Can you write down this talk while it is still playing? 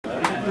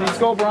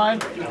go, Brian.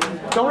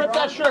 Don't rip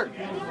that shirt.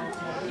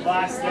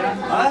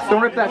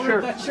 Don't rip that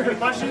shirt.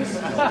 Questions?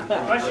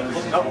 Questions?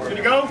 No. Good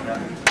to go?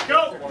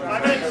 Go!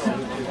 5 minutes.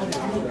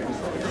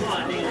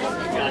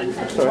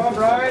 Come on,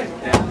 Brian.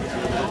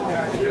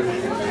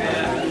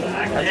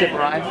 That's it,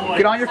 Brian.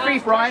 Get on your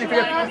feet, Brian. If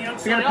you're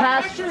gonna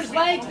pass. Pressure his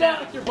legs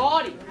down with your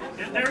body.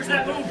 There's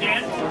that move,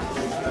 Dan.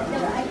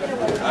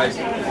 Nice.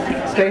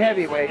 Stay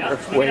heavy, Wade. Or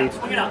Wade.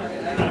 Swing it up.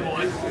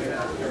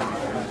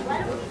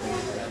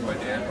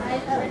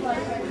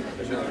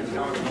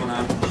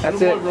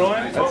 That's it.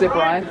 That's it,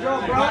 Brian.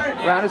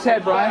 Round his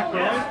head, Brian.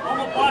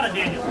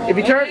 If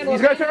he turns,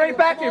 he's gonna turn right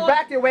back to you.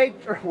 Back to you, Wade.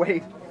 Or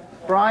Wade.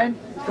 Brian.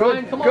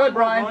 Good. Good,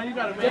 Brian.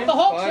 Get the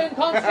hooks in.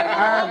 Concentrate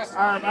on the hooks.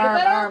 Arm.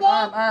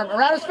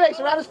 Around his face.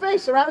 Around his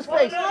face. Around his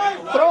face.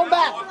 Throw him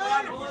back.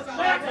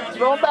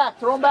 Throw him back.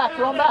 Throw him back.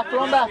 Throw him back.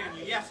 Throw him back.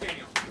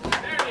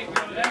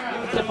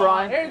 That's it,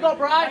 Brian. There you go,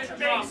 Brian.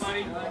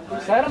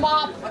 Set him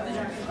up.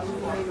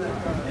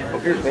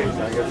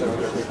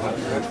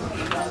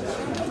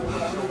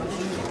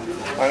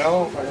 I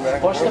know.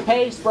 Push the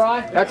pace,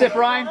 Brian. That's it,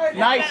 Brian.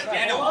 Nice.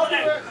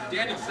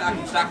 Daniel,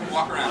 stack him,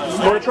 walk around.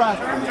 Go to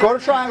triangle. Go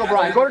to triangle,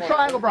 Brian. Go to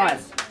triangle, Brian.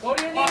 Go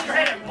to your knees. Off your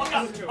head. Look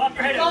up. Off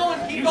your head. Keep going.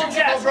 Keep Use going.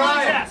 your chest.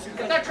 Brian. Chest.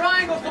 Get that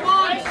triangle. Come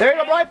on. There you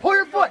go, Brian. Pull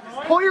your foot.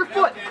 Pull your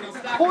foot.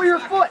 Pull your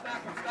foot.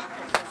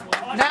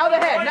 Now the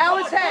head. Now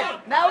his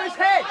head. Now his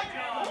head.